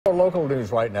Local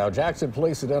news right now. Jackson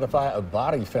police identify a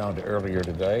body found earlier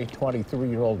today.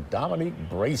 23-year-old Dominique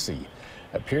Bracey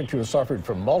appeared to have suffered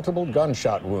from multiple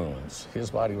gunshot wounds.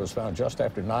 His body was found just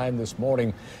after 9 this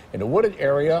morning in a wooded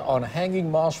area on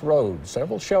Hanging Moss Road.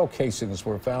 Several shell casings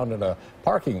were found in a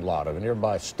parking lot of a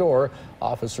nearby store.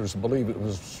 Officers believe it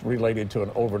was related to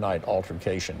an overnight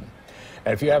altercation.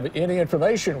 And if you have any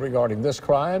information regarding this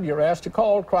crime, you're asked to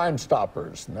call Crime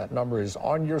Stoppers, and that number is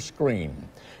on your screen.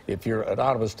 If your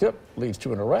anonymous tip leads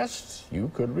to an arrest,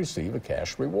 you could receive a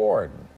cash reward.